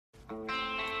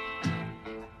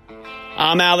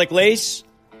I'm Alec Lace.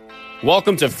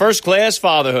 Welcome to First Class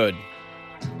Fatherhood.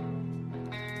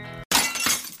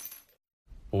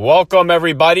 Welcome,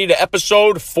 everybody, to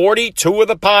episode 42 of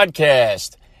the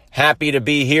podcast. Happy to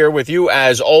be here with you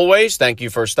as always. Thank you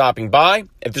for stopping by.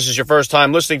 If this is your first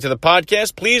time listening to the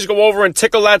podcast, please go over and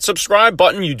tickle that subscribe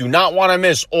button. You do not want to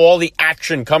miss all the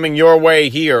action coming your way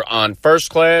here on First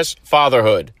Class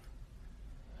Fatherhood.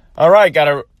 All right, got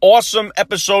an awesome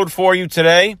episode for you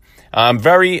today. I'm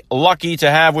very lucky to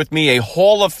have with me a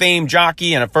Hall of Fame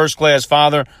jockey and a first-class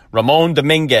father, Ramon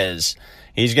Dominguez.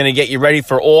 He's going to get you ready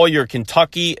for all your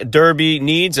Kentucky Derby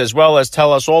needs, as well as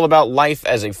tell us all about life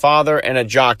as a father and a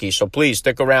jockey. So please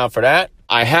stick around for that.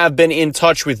 I have been in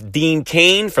touch with Dean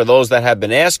Cain, for those that have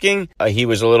been asking. He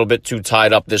was a little bit too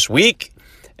tied up this week,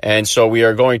 and so we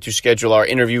are going to schedule our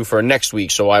interview for next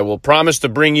week. So I will promise to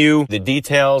bring you the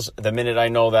details the minute I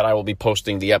know that I will be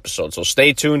posting the episode. So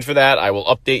stay tuned for that. I will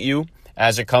update you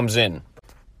as it comes in.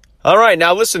 All right,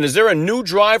 now listen, is there a new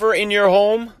driver in your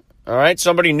home? All right,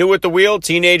 somebody new at the wheel,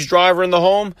 teenage driver in the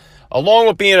home. Along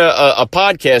with being a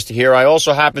podcaster here, I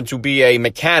also happen to be a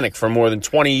mechanic for more than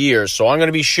 20 years. So I'm going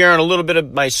to be sharing a little bit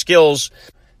of my skills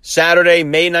Saturday,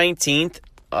 May 19th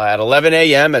at 11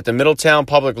 a.m. at the Middletown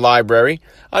Public Library.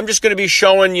 I'm just going to be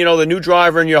showing, the new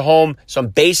driver in your home some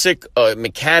basic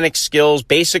mechanic skills,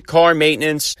 basic car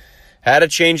maintenance, how to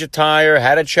change a tire,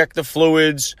 how to check the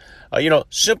fluids,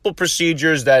 simple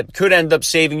procedures that could end up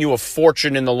saving you a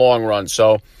fortune in the long run.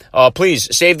 So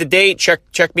please save the date.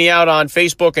 Check me out on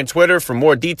Facebook and Twitter for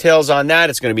more details on that.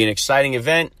 It's going to be an exciting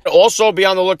event. Also, be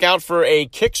on the lookout for a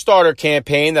Kickstarter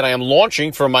campaign that I am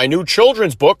launching for my new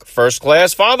children's book, First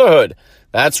Class Fatherhood.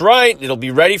 That's right. It'll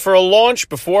be ready for a launch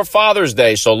before Father's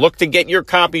Day. So look to get your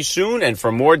copy soon. And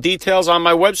for more details on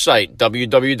my website,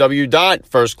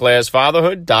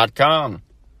 www.firstclassfatherhood.com.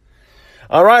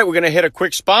 All right, we're going to hit a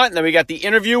quick spot, and then we got the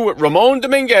interview with Ramon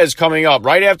Dominguez coming up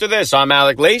right after this. I'm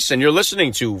Alec Lace, and you're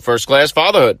listening to First Class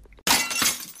Fatherhood.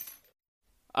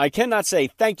 I cannot say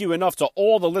thank you enough to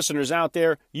all the listeners out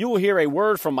there. You will hear a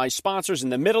word from my sponsors in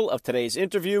the middle of today's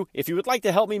interview. If you would like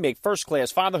to help me make First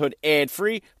Class Fatherhood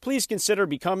ad-free, please consider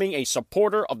becoming a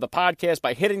supporter of the podcast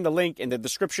by hitting the link in the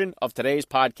description of today's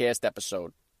podcast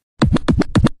episode.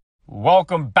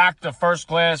 Welcome back to First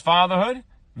Class Fatherhood.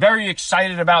 Very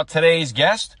excited about today's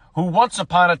guest, who once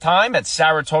upon a time at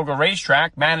Saratoga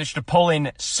Racetrack managed to pull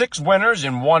in 6 winners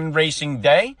in one racing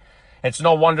day. It's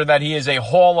no wonder that he is a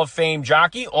Hall of Fame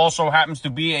jockey, also happens to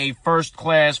be a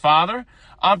first-class father.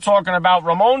 I'm talking about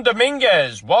Ramon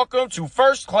Dominguez. Welcome to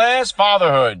First Class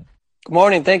Fatherhood. Good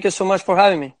morning. Thank you so much for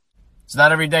having me. It's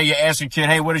not every day you ask a kid,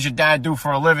 hey, what does your dad do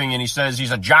for a living? And he says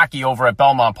he's a jockey over at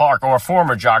Belmont Park, or a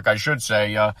former jock, I should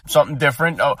say. Something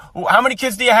different. How many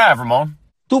kids do you have, Ramon?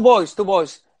 Two boys.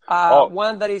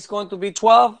 One that is going to be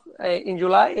 12 in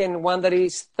July and one that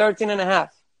is 13 and a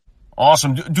half.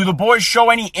 Awesome. Do the boys show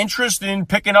any interest in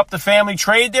picking up the family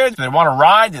trade there? Do they want to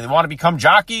ride? Do they want to become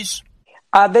jockeys?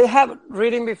 They have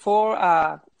ridden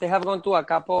before. They have gone to a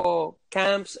couple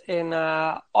camps, and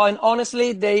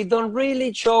honestly, they don't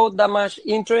really show that much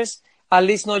interest, at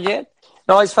least not yet.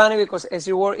 No, it's funny because as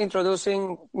you were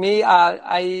introducing me,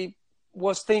 I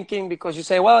was thinking, because you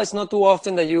say, well, it's not too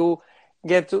often that you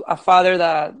get to a father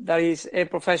that is a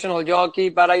professional jockey,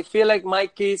 but I feel like my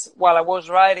kids, while I was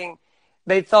riding,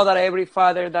 they thought that every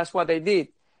father, that's what they did.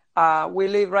 We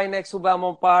live right next to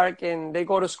Belmont Park, and they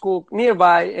go to school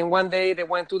nearby, and one day they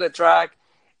went to the track,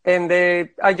 and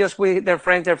with their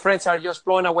friends are just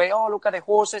blowing away, oh, look at the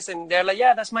horses, and they're like,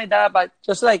 yeah, that's my dad, but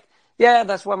just like, yeah,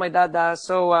 that's what my dad does.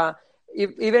 So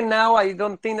even now, I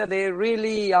don't think that they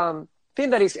really think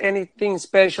that it's anything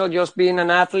special just being an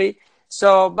athlete.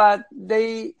 So, but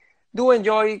they do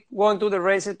enjoy going to the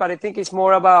races, but I think it's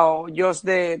more about just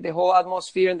the whole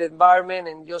atmosphere and the environment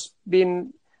and just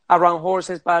being around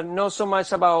horses, but not so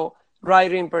much about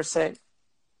riding per se.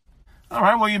 All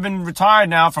right, well, you've been retired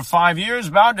now for 5 years.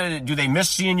 Do they miss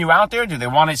seeing you out there? Do they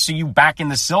want to see you back in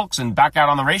the silks and back out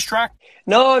on the racetrack?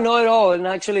 No, not at all. And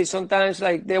actually, sometimes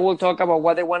they will talk about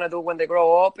what they want to do when they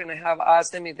grow up, and I have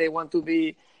asked them if they want to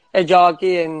be a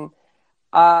jockey, and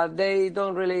they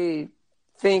don't really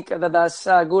think that that's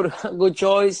a good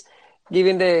choice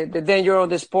given the danger of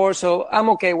the sport. So I'm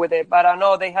okay with it. But I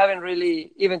know they haven't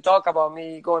really even talked about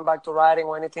me going back to riding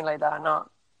or anything like that. No.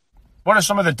 What are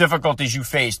some of the difficulties you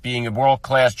faced being a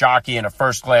world-class jockey and a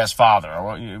first-class father?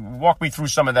 Walk me through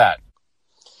some of that.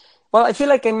 Well, I feel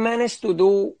like I managed to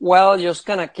do well, just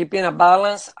kind of keeping a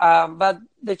balance. But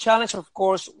the challenge, of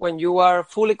course, when you are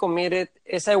fully committed,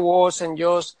 as I was, and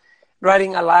just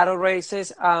riding a lot of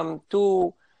races,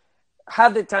 to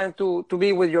have the time to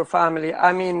be with your family.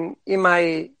 I mean, in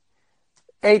my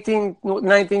 18,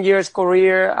 19 years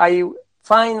career, I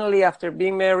finally, after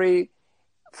being married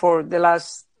for the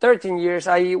last 13 years,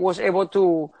 I was able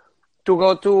to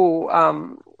go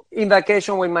to in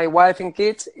vacation with my wife and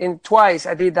kids. And twice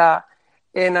I did that.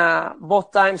 And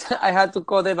both times I had to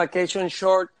cut the vacation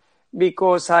short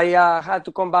because I had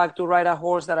to come back to ride a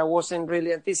horse that I wasn't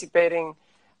really anticipating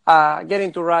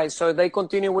getting to ride. So they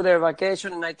continued with their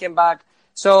vacation and I came back.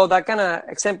 So that kind of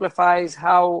exemplifies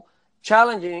how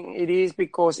challenging it is,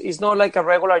 because it's not like a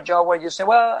regular job where you say,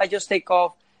 well, I just take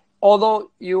off. Although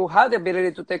you have the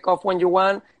ability to take off when you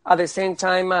want, at the same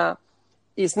time,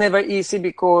 it's never easy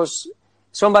because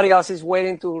somebody else is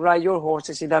waiting to ride your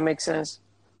horses, if that makes sense.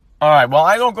 All right. Well,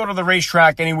 I don't go to the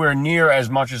racetrack anywhere near as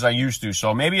much as I used to,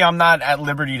 so maybe I'm not at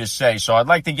liberty to say. So I'd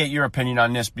like to get your opinion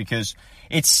on this, because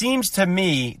it seems to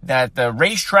me that the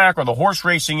racetrack or the horse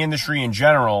racing industry in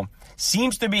general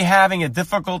seems to be having a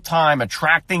difficult time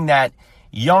attracting that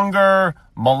younger,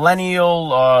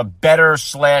 millennial, better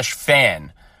 /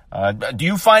 fan. Do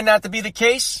you find that to be the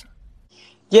case?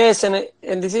 Yes, and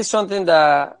this is something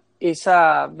that is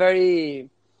a very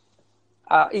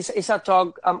it's a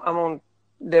talk among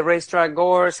the racetrack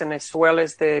goers and as well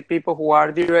as the people who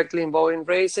are directly involved in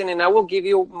racing. And I will give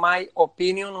you my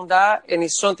opinion on that. And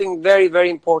it's something very, very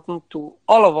important to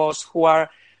all of us who are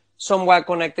somewhat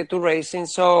connected to racing.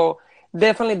 So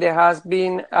definitely there has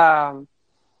been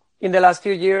in the last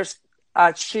few years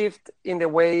a shift in the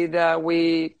way that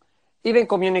we even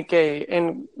communicate.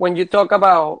 And when you talk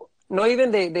about not even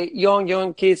the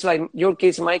young kids like your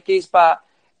kids, my kids, but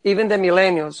even the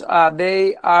millennials,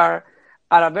 they are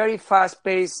at a very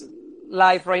fast-paced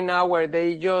life right now where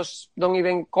they just don't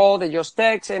even call, they just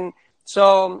text. And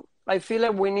so I feel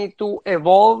like we need to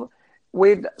evolve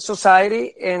with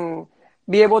society and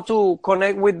be able to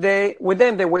connect with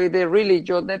them the way they really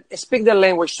speak the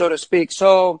language, so to speak.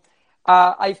 So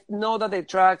I know that the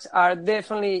tracks are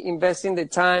definitely investing the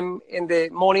time and the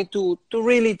money to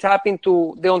really tap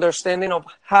into the understanding of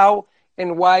how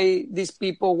and why these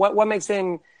people, what makes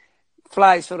them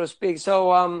fly, so to speak.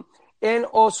 So, and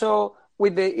also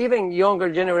with the even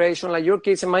younger generation, like your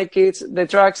kids and my kids, the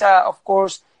tracks, of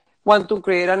course, want to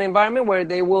create an environment where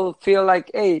they will feel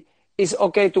like, hey, it's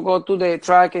okay to go to the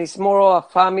track. It's more of a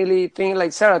family thing.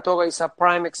 Like Saratoga is a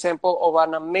prime example of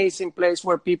an amazing place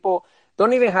where people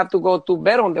don't even have to go to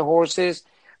bet on the horses.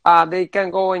 They can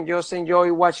go and just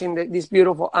enjoy watching these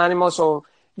beautiful animals, or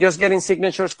just getting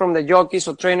signatures from the jockeys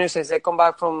or trainers as they come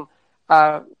back from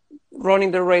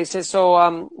running the races.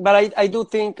 So, but I do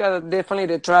think definitely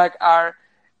the track are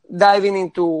diving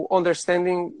into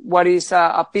understanding what is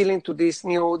appealing to this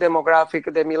new demographic,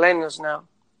 the millennials now.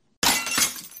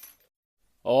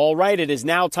 All right, it is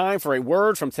now time for a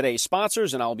word from today's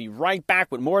sponsors, and I'll be right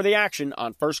back with more of the action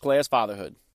on First Class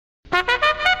Fatherhood.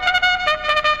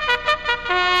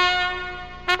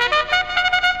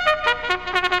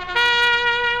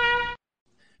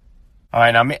 All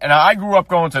right, now I grew up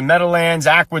going to Meadowlands,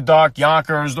 Aqueduct,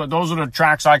 Yonkers. Those are the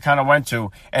tracks I kind of went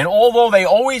to. And although they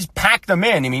always packed them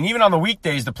in, I mean, even on the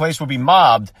weekdays, the place would be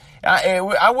mobbed.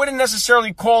 I wouldn't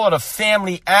necessarily call it a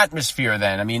family atmosphere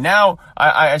then. I mean, now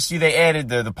I see they added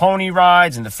the pony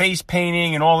rides and the face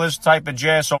painting and all this type of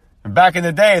jazz. So back in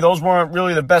the day, those weren't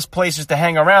really the best places to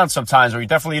hang around sometimes, or you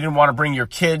definitely didn't want to bring your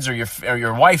kids or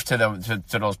your wife to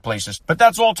those places. But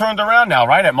that's all turned around now,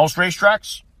 right, at most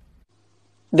racetracks?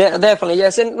 Definitely,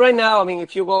 yes. And right now, I mean,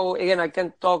 if you go, again, I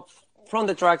can talk from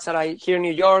the tracks that I hear in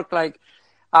New York, like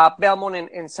Belmont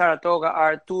and Saratoga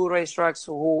are two racetracks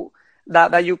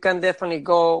that you can definitely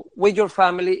go with your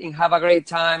family and have a great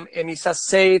time. And it's a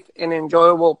safe and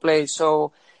enjoyable place.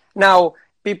 So now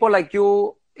people like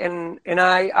you and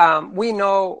I, we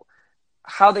know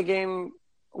how the game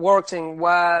works and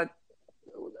what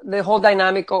the whole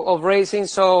dynamic of racing.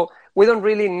 So we don't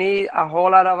really need a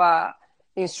whole lot of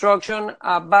instruction,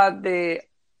 but the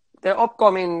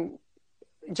upcoming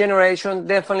generation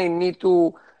definitely need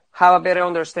to have a better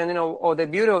understanding of the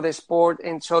beauty of the sport.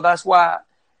 And so that's why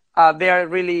they are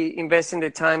really investing the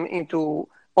time into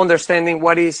understanding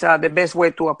what is the best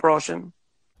way to approach them.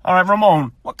 All right,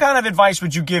 Ramon, what kind of advice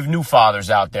would you give new fathers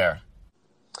out there?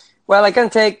 Well, I can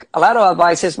take a lot of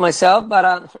advices myself,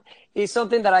 but it's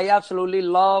something that I absolutely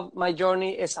love, my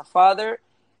journey as a father.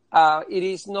 It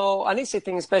is no an easy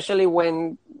thing, especially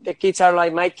when the kids are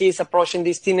like my kids approaching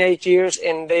these teenage years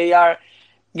and they are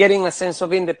getting a sense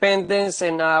of independence,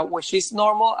 and which is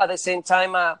normal. At the same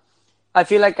time, I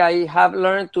feel like I have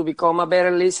learned to become a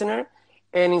better listener,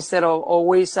 and instead of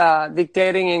always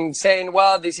dictating and saying,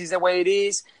 well, this is the way it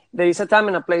is, there is a time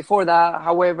and a place for that.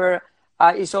 However,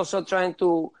 it's also trying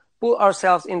to put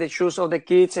ourselves in the shoes of the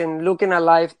kids and looking at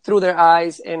life through their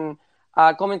eyes and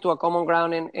coming to a common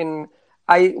ground. And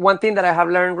one thing that I have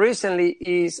learned recently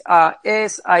is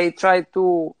as I try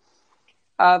to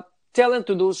tell them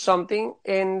to do something,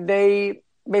 and there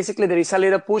is a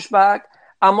little pushback,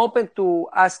 I'm open to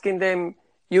asking them,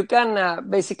 you can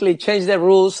basically change the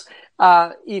rules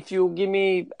if you give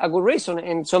me a good reason.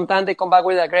 And sometimes they come back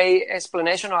with a great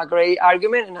explanation or a great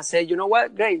argument, and I say, you know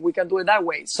what, great, we can do it that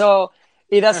way. So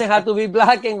it doesn't have to be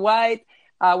black and white.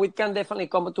 We can definitely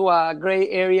come to a gray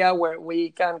area where we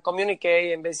can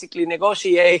communicate and basically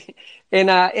negotiate. And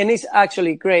it's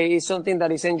actually great. It's something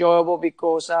that is enjoyable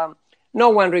because no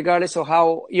one, regardless of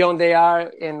how young they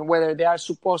are and whether they are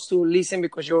supposed to listen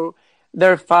because you're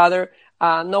their father,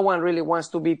 no one really wants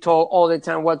to be told all the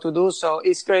time what to do. So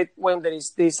it's great when there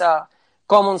is this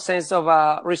common sense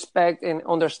of respect and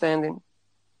understanding.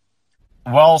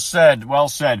 Well said. Well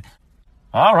said.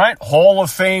 All right. Hall of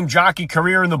Fame jockey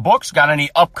career in the books. Got any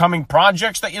upcoming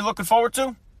projects that you're looking forward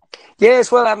to?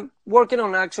 Yes. Well, I'm working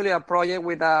on actually a project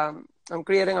with, I'm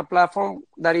creating a platform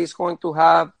that is going to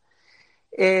have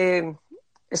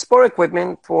sport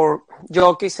equipment for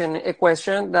jockeys and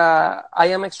equestrian that I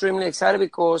am extremely excited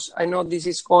because I know this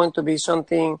is going to be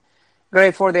something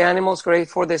great for the animals, great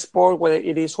for the sport, whether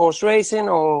it is horse racing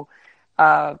or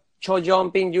show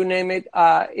jumping, you name it.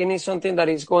 It is something that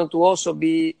is going to also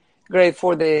be great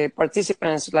for the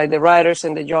participants, like the riders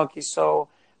and the jockeys. So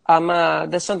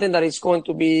that's something that is going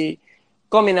to be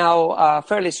coming out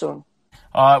fairly soon.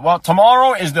 Well,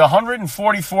 tomorrow is the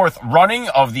 144th running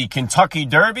of the Kentucky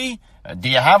Derby. Do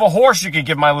you have a horse you could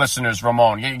give my listeners,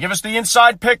 Ramon? Give us the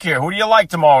inside pick here. Who do you like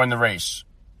tomorrow in the race?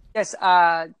 Yes,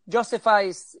 Justify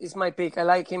is my pick. I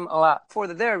like him a lot for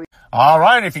the Derby. All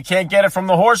right. If you can't get it from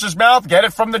the horse's mouth, get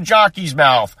it from the jockey's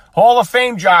mouth. Hall of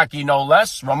Fame jockey, no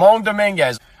less, Ramon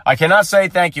Dominguez. I cannot say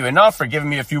thank you enough for giving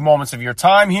me a few moments of your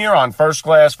time here on First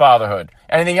Class Fatherhood.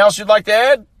 Anything else you'd like to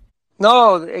add?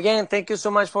 No, again, thank you so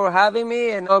much for having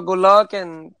me, and good luck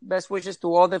and best wishes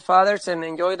to all the fathers, and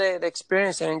enjoy the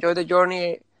experience and enjoy the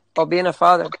journey of being a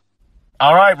father.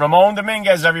 All right, Ramon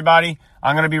Dominguez, everybody.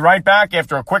 I'm going to be right back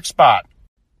after a quick spot.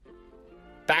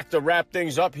 Back to wrap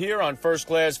things up here on First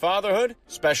Class Fatherhood.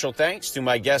 Special thanks to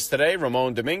my guest today,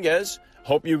 Ramon Dominguez.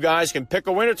 Hope you guys can pick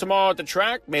a winner tomorrow at the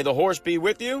track. May the horse be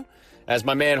with you, as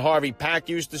my man Harvey Pack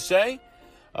used to say.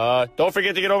 Don't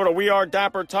forget to get over to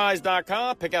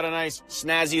wearedapperties.com. Pick out a nice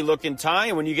snazzy looking tie.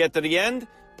 And when you get to the end,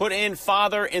 put in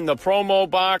father in the promo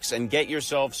box and get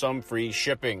yourself some free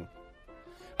shipping.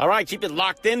 All right, keep it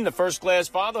locked in to First Class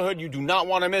Fatherhood. You do not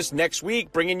want to miss next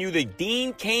week, bringing you the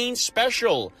Dean Cain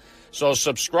special. So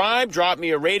subscribe, drop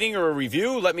me a rating or a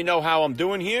review. Let me know how I'm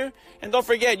doing here. And don't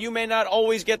forget, you may not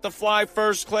always get to fly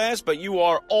first class, but you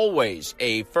are always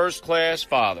a first class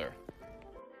father.